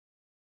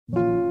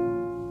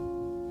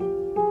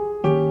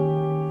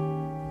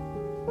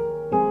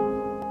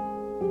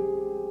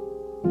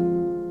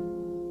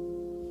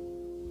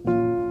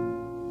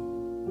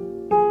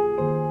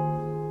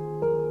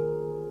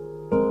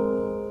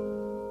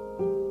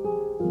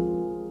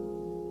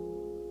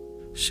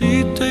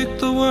She'd take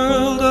the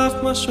world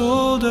off my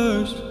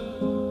shoulders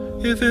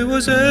if it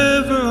was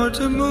ever hard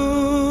to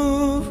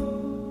move.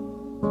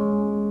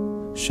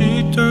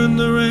 She'd turn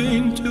the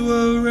rain to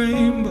a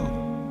rainbow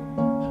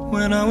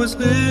when I was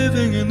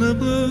living in the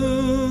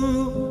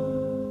blue.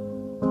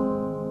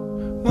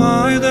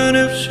 Why then,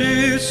 if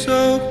she's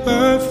so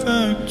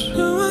perfect,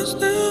 do I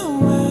still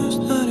wish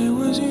that it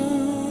was you?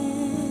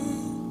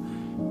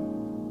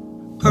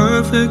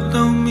 Perfect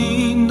don't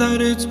mean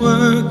that it's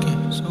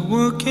working, so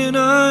what can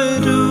I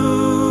do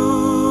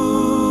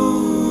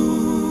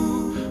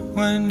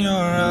when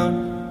you're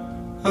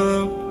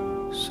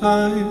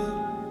outside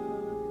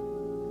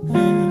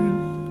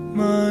in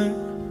my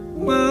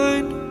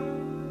mind?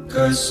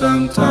 'Cause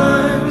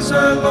sometimes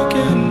I look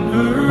in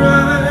her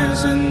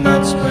eyes, and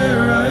that's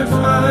where I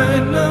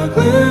find a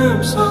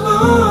glimpse of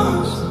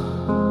us.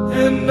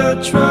 And I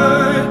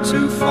try to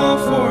fall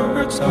for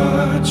her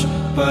touch,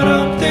 but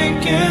I'm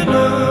thinking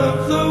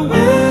of the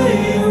way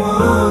it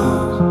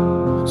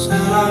was.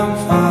 Said I'm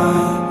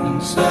fine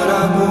and said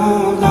I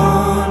moved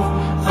on.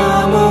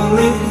 I'm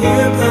only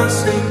here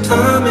passing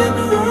time in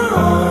her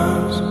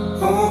arms,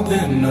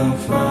 hoping I'll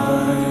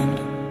find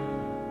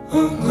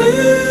a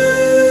glimpse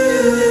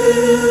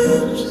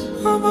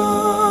of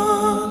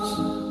us.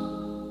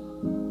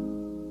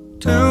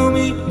 Tell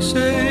me,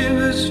 save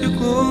us your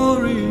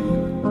glory.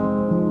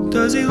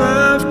 Does he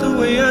laugh the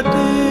way I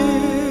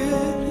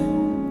did?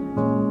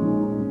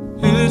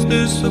 Is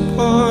this a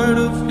part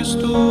of your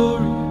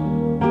story,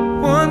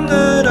 one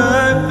that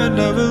I had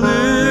never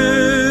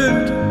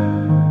lived?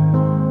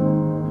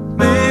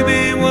 Maybe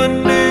one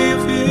day you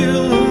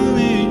feel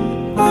lonely,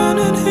 and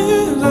in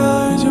his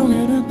eyes you'll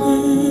get a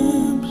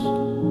glimpse.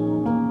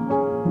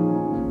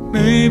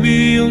 Maybe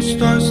you'll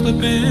start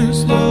slipping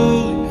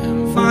slowly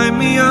and find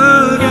me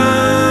again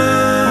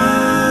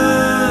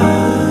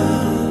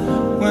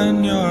when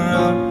you're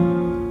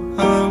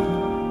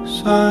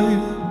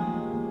outside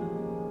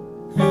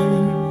in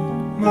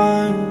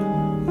my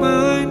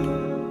mind.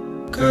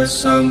 'Cause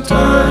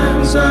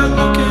sometimes I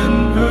look in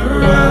her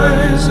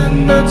eyes, and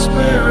that's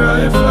where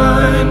I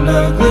find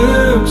a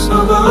glimpse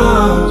of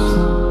us.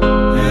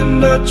 And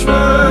I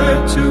try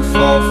to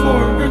fall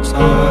for her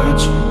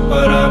touch,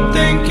 but I'm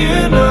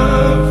thinking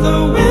of the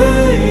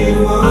way it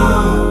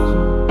was.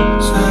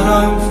 Said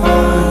I'm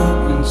fine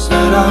and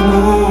said I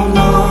moved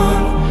on.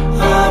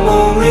 I'm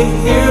only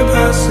here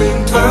passing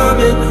time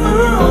in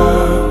her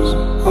arms,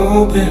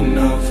 hoping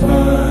I'll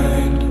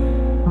find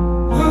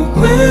a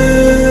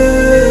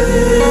glimpse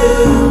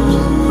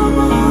of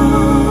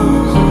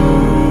us.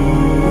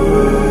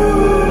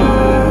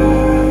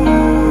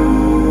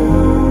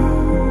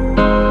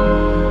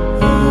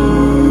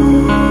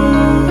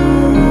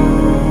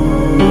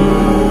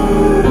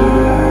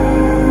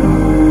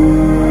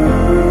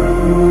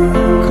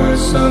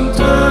 'Cause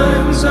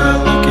sometimes I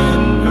look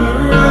in her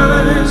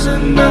eyes,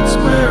 and that's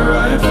where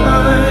I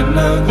find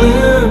a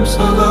glimpse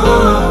of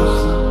us.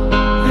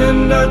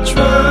 And I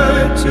try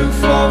to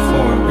fall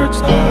for her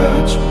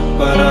touch,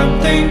 but I'm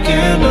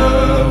thinking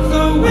of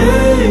the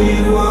way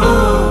it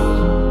was.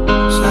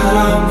 Said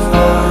I'm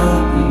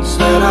fine and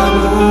said I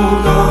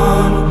moved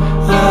on.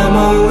 I'm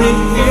only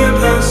here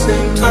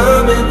passing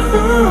time in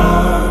her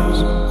arms,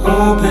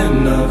 hoping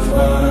I'll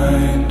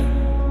find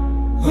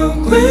a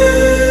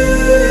glimpse